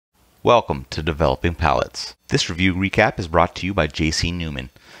Welcome to Developing Palates. This review recap is brought to you by J.C.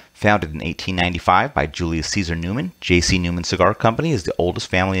 Newman. Founded in 1895 by Julius Caesar Newman, J.C. Newman Cigar Company is the oldest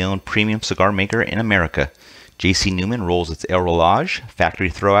family-owned premium cigar maker in America. J.C. Newman rolls its El Rolage,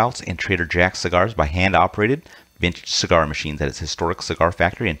 factory throwouts, and Trader Jack's cigars by hand-operated vintage cigar machines at its historic cigar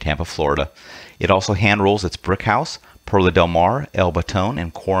factory in Tampa, Florida. It also hand-rolls its Brick House, Perla del Mar, El Baton,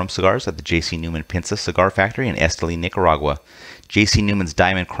 and Quorum cigars at the J.C. Newman Pinza Cigar Factory in Esteli, Nicaragua. J.C. Newman's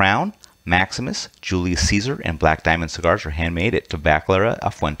Diamond Crown, Maximus, Julius Caesar, and Black Diamond cigars are handmade at Tabacalera A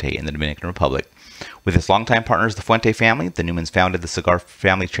Fuente in the Dominican Republic. With its longtime partners, the Fuente family, the Newmans founded the Cigar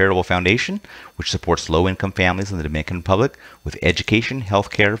Family Charitable Foundation, which supports low-income families in the Dominican Republic with education,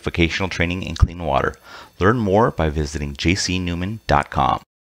 healthcare, vocational training, and clean water. Learn more by visiting jcnewman.com.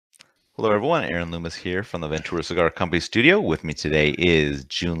 Hello, everyone. Aaron Loomis here from the Ventura Cigar Company studio. With me today is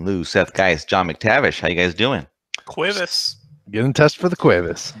Jiunn Liu, Seth Geis, John McTavish. How you guys doing? Cuevas. Getting test for the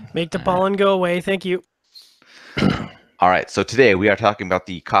Cuevas. Make the pollen go away. Thank you. All right, so today we are talking about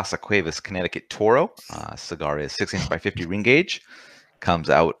the Casa Cuevas Connecticut Toro. Cigar is 6" by 50 ring gauge. Comes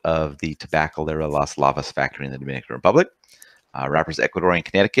out of the Tabacalera Las Lavas factory in the Dominican Republic. Wrapper's Ecuadorian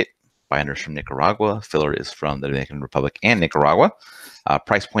Connecticut. Binders from Nicaragua. Filler is from the Dominican Republic and Nicaragua.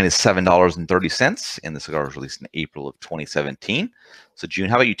 Price point is $7.30, and the cigar was released in April of 2017. So, Jiunn,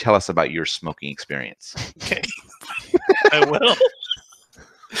 how about you tell us about your smoking experience? Okay. I will.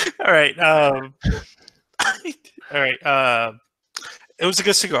 All right. All right. It was a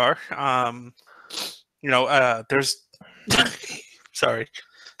good cigar. There's sorry.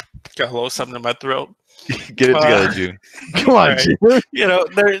 Got a little something in my throat. Get it together, Jiunn. Come on,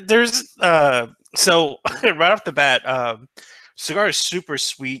 right. There's so right off the bat, cigar is super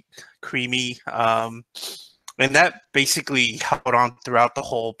sweet, creamy, and that basically held on throughout the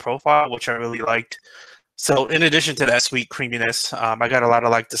whole profile, which I really liked. So in addition to that sweet creaminess, I got a lot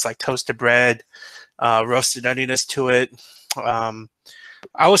of this toasted bread, roasted nuttiness to it.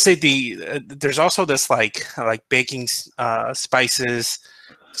 I would say there's also this like baking spices,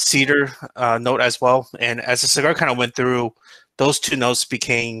 cedar note as well. And as the cigar kind of went through, those two notes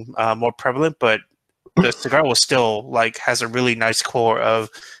became more prevalent, but the cigar was still has a really nice core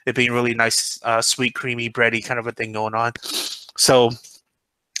of it being really nice, sweet, creamy, bready kind of a thing going on. So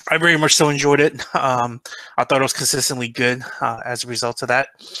I very much so enjoyed it. I thought it was consistently good as a result of that.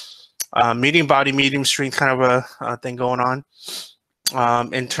 Medium body, medium strength kind of a thing going on.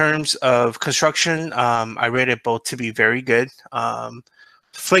 In terms of construction, I rated both to be very good.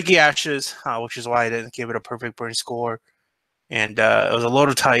 Flaky ashes, which is why I didn't give it a perfect burn score. And it was a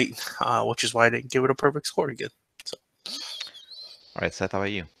little tight, which is why I didn't give it a perfect score again. So. All right, Seth, how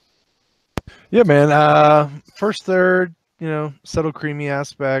about you? Yeah, man. First, third, subtle creamy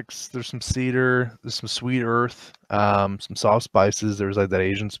aspects. There's some cedar. There's some sweet earth. Some soft spices. There's that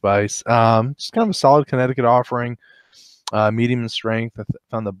Asian spice. Just kind of a solid Connecticut offering. Medium in strength. I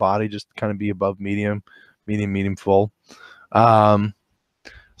found the body just kind of be above medium full.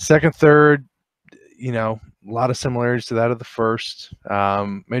 Second, third, a lot of similarities to that of the first.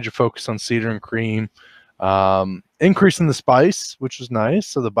 Major focus on cedar and cream. Increase in the spice, which was nice.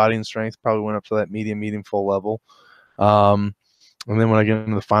 So the body and strength probably went up to that medium full level. And then when I get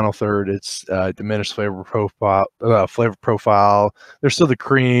into the final third, it's diminished flavor profile. There's still the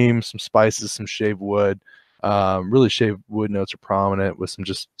cream, some spices, some shaved wood. Really shaved wood notes are prominent with some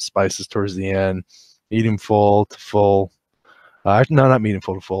just spices towards the end. Medium full to full. No, not medium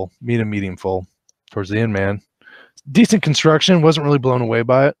full to full. Medium full towards the end, man. Decent construction. Wasn't really blown away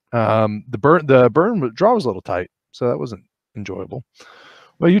by it. The burn draw was a little tight, so that wasn't enjoyable.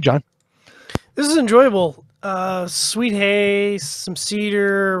 What about you, John? This is enjoyable. Sweet hay, some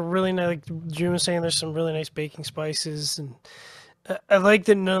cedar, really nice. Like Jim was saying, there's some really nice baking spices, and I like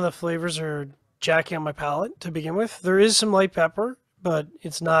that none of the flavors are jacking on my palate to begin with. There is some light pepper, but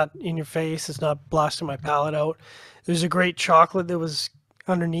it's not in your face. It's not blasting my palate out. There's a great chocolate that was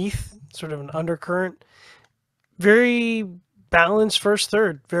underneath, sort of an undercurrent. Very balanced first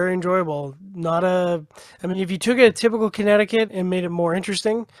third, very enjoyable. If you took a typical Connecticut and made it more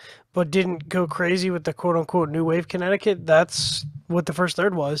interesting, but didn't go crazy with the quote unquote new wave Connecticut, that's what the first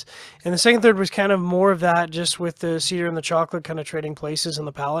third was. And the second third was kind of more of that, just with the cedar and the chocolate kind of trading places in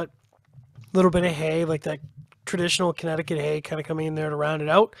the palate. A little bit of hay, like that traditional Connecticut hay kind of coming in there to round it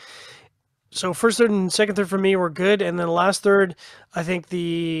out. So first third and second third for me were good. And then the last third, I think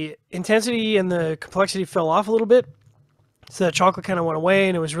the intensity and the complexity fell off a little bit. So that chocolate kind of went away,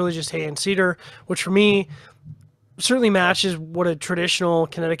 and it was really just hay and cedar, which for me, certainly matches what a traditional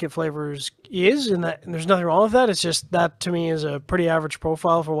Connecticut flavors is, and there's nothing wrong with that. It's just that to me is a pretty average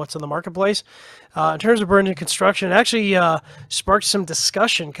profile for what's in the marketplace. In terms of burn and construction, it actually sparked some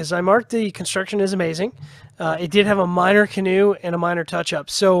discussion because I marked the construction is amazing. It did have a minor canoe and a minor touch-up.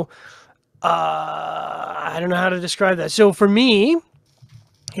 So I don't know how to describe that. So for me,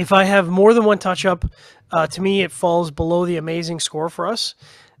 if I have more than one touch-up, to me it falls below the amazing score for us.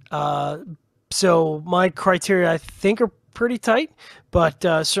 So my criteria, I think, are pretty tight, but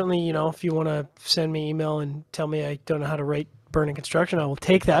certainly, you know, if you want to send me email and tell me I don't know how to rate burn and construction, I will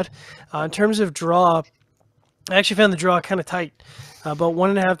take that. In terms of draw, I actually found the draw kind of tight, about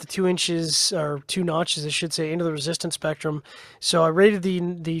 1.5 to 2 inches, or 2 notches, I should say, into the resistance spectrum. So I rated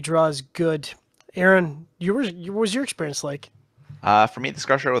the draw as good. Aaron, what was your experience like? For me, the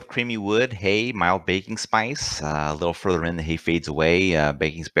cigar started with creamy wood, hay, mild baking spice. A little further in, the hay fades away.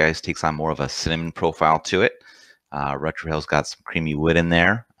 Baking spice takes on more of a cinnamon profile to it. Retrohale's got some creamy wood in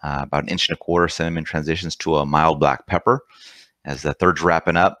there. About 1.25 inches cinnamon transitions to a mild black pepper. As the third's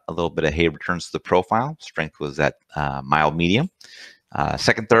wrapping up, a little bit of hay returns to the profile. Strength was at mild medium.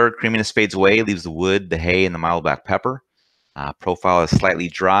 Second third, creaminess fades away, leaves the wood, the hay, and the mild black pepper. Profile is slightly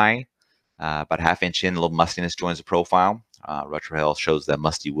dry. About 1/2 inch in, a little mustiness joins the profile. Retrohale shows that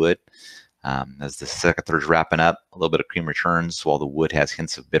musty wood. As the second third is wrapping up, a little bit of cream returns, while the wood has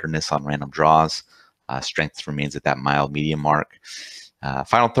hints of bitterness on random draws. Strength remains at that mild medium mark.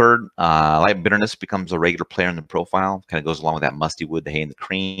 Final third, light bitterness becomes a regular player in the profile. Kind of goes along with that musty wood, the hay, and the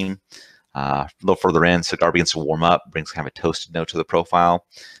cream. A little further in, cigar begins to warm up, brings kind of a toasted note to the profile.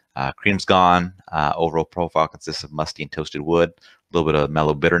 Cream's gone. Overall profile consists of musty and toasted wood. A little bit of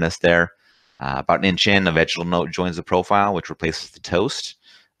mellow bitterness there. About 1 inch in, a vegetal note joins the profile, which replaces the toast.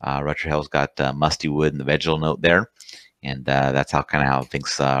 Retrohale's got musty wood and the vegetal note there. And that's how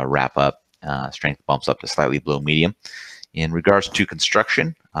things wrap up. Strength bumps up to slightly below medium. In regards to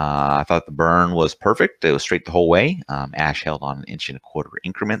construction, I thought the burn was perfect. It was straight the whole way. Ash held on 1.25 inch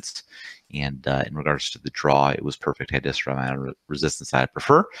increments. And in regards to the draw, it was perfect. Had just amount of resistance I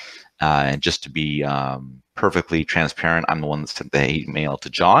prefer. And just to be perfectly transparent, I'm the one that sent the email to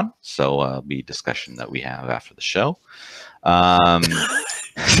John. So it'll be a discussion that we have after the show. All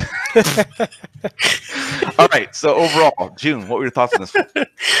right. So overall, Jiunn, what were your thoughts on this one?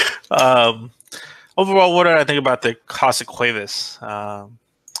 Overall, what did I think about the Casa Cuevas?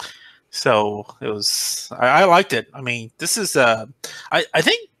 So it was, I liked it. I mean, this is, I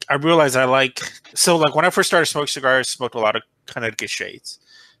think I realized like when I first started smoking cigars, I smoked a lot of Connecticut shades.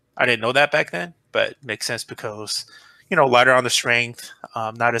 I didn't know that back then, but it makes sense because, you know, lighter on the strength,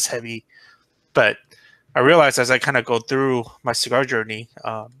 not as heavy. But I realized as I kind of go through my cigar journey,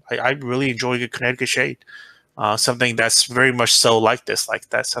 I really enjoy a Connecticut shade. Something that's very much so like this, like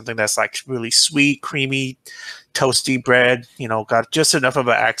that's something that's like really sweet, creamy, toasty bread, you know, got just enough of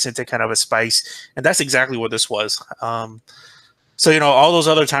an accent and kind of a spice. And that's exactly what this was. So, you know, all those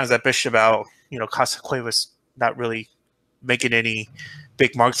other times that bitched about, you know, Casa Cuevas not really making any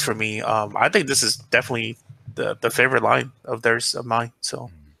big marks for me. I think this is definitely the favorite line of theirs of mine.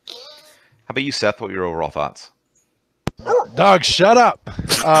 So how about you, Seth? What were your overall thoughts? Dog, shut up.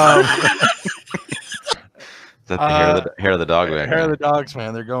 Is that the hair of the dog? Hair of the dogs,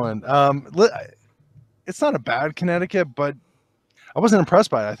 man. They're going. It's not a bad Connecticut, but I wasn't impressed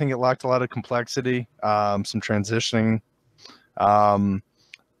by it. I think it lacked a lot of complexity, some transitioning.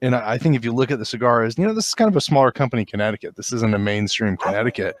 And I think if you look at the cigars, you know, this is kind of a smaller company, Connecticut. This isn't a mainstream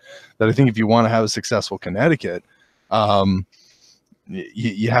Connecticut. That I think if you want to have a successful Connecticut,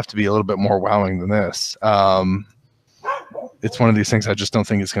 you have to be a little bit more wowing than this. It's one of these things I just don't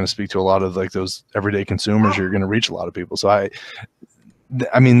think it's going to speak to a lot of like those everyday consumers. You're going to reach a lot of people. So I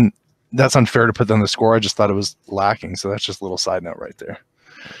mean, that's unfair to put on the score. I just thought it was lacking. So that's just a little side note right there.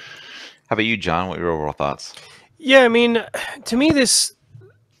 How about you, John? What were your overall thoughts? Yeah, I mean, to me, this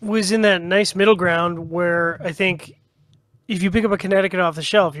was in that nice middle ground where I think if you pick up a Connecticut off the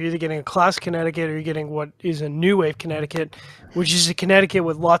shelf, you're either getting a classic Connecticut or you're getting what is a new wave Connecticut, which is a Connecticut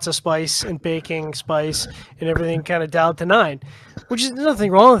with lots of spice and baking spice and everything kind of dialed to 9, which is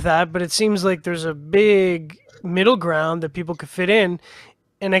nothing wrong with that, but it seems like there's a big middle ground that people could fit in.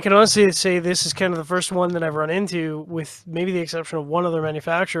 And I can honestly say this is kind of the first one that I've run into, with maybe the exception of one other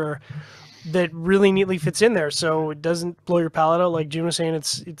manufacturer, that really neatly fits in there. So it doesn't blow your palate out. Like Jiunn was saying,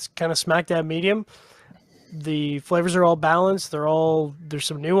 it's kind of smack dab medium. The flavors are all balanced. There's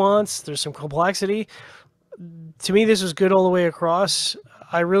some nuance. There's some complexity. To me, this was good all the way across.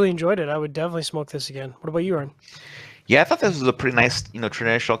 I really enjoyed it. I would definitely smoke this again. What about you, Aaron? Yeah, I thought this was a pretty nice,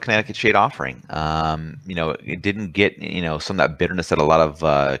 traditional Connecticut shade offering. It didn't get, some of that bitterness that a lot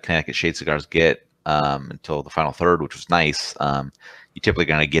of Connecticut shade cigars get. until the final third, which was nice. You're typically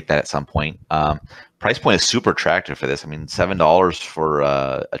going to get that at some point. Price point is super attractive for this. I mean, $7 for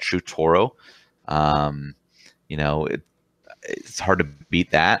a true Toro. You know, it's hard to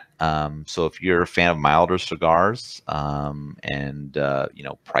beat that. So if you're a fan of milder cigars, and you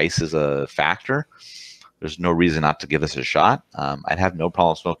know, price is a factor, there's no reason not to give this a shot. I'd have no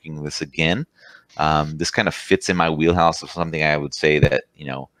problem smoking this again. This kind of fits in my wheelhouse of something I would say that, you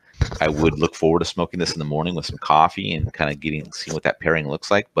know, I would look forward to smoking this in the morning with some coffee and kind of seeing what that pairing looks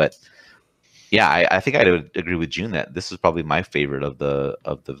like. But yeah, I think I would agree with Jiunn that this is probably my favorite of the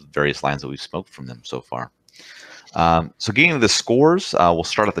various lines that we've smoked from them so far. So getting to the scores, we'll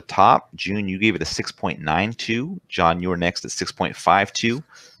start at the top. Jiunn, you gave it a 6.92. John, you were next at 6.52.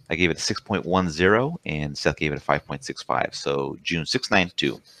 I gave it a 6.10, and Seth gave it a 5.65. So Jiunn,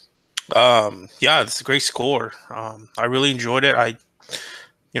 6.92. Yeah, it's a great score. I really enjoyed it. I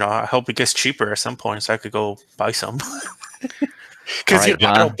hope it gets cheaper at some point so I could go buy some. Because Right,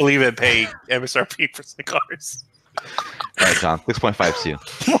 I don't believe in paying MSRP for cigars. All right, John,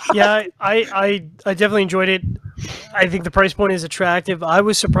 6.52. Yeah, I definitely enjoyed it. I think the price point is attractive. I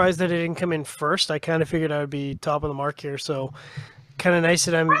was surprised that it didn't come in first. I kind of figured I would be top of the mark here, so kind of nice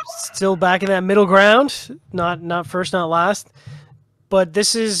that I'm still back in that middle ground, not first, not last. But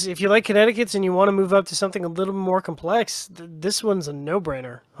this is, if you like Connecticut's and you want to move up to something a little more complex, this one's a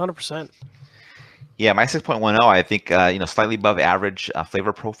no-brainer, 100%. Yeah, my 6.10, I think, slightly above average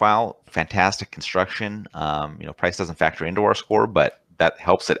flavor profile, fantastic construction. Price doesn't factor into our score, but that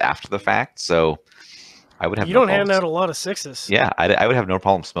helps it after the fact. So I would have You no don't hand problems. out a lot of sixes. Yeah, I would have no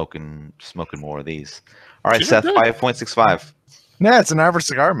problem smoking more of these. All right, Seth, 5.65. Yeah, it's an average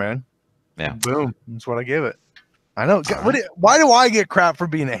cigar, man. Yeah. Boom. That's what I gave it. I know. Why do I get crap for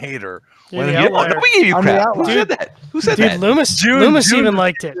being a hater? You're the No, outlier. nobody gave you I'm the crap. Who outlier. said that? Who said Dude, that? Loomis Jiunn even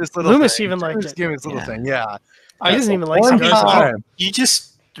liked it. this little Loomis thing. even liked Jiunn's it. giving this little thing. Yeah. He doesn't even like One cigars. time. You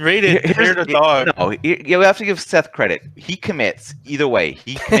just rated hair to dog. No, you have to give Seth credit. He commits either way.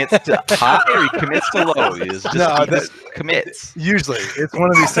 He commits to high or he commits to low. He just commits. Usually, it's one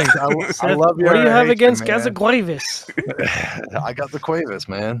of these things. I Seth, love you. what do you have against Casa Casa Cuevas? I got the Cuevas,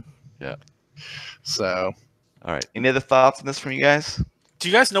 man. Yeah. So, All right. Any other thoughts on this from you guys? Do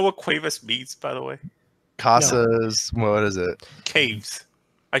you guys know what Cuevas means, by the way? Casas, what is it? Caves.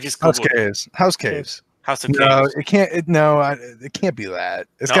 I just House Googled it. caves. House caves. House of No, Caves. it can't. It can't be that.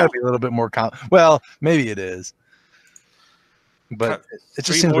 It's No? got to be a little bit more. Well, maybe it is, but it just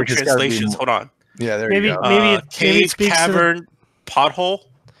Three seems more like it's got to be. translations. Hold on. Yeah, there Maybe you go. maybe it Cave, speaks to the- cavern, pothole.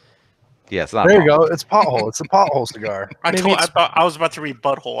 Yeah, it's not. There you go. It's pothole. It's a pothole cigar. I Maybe thought it's- I was about to read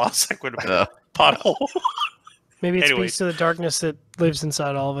butthole. I was like, wait a minute. Pothole. Maybe it Anyway. speaks to the darkness that lives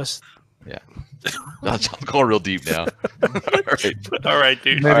inside all of us. No, John's going real deep now. All right. All right,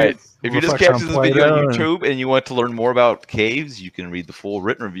 dude. Maybe All right. If you're just reflects on catching this video on Plato YouTube and you want to learn more about caves, you can read the full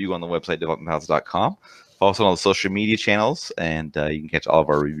written review on the website developmentpalates.com. Follow us on all the social media channels, and you can catch all of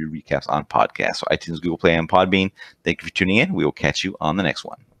our review recaps on podcasts. So iTunes, Google Play, and Podbean. Thank you for tuning in. We will catch you on the next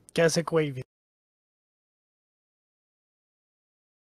one. Casa Cuevas.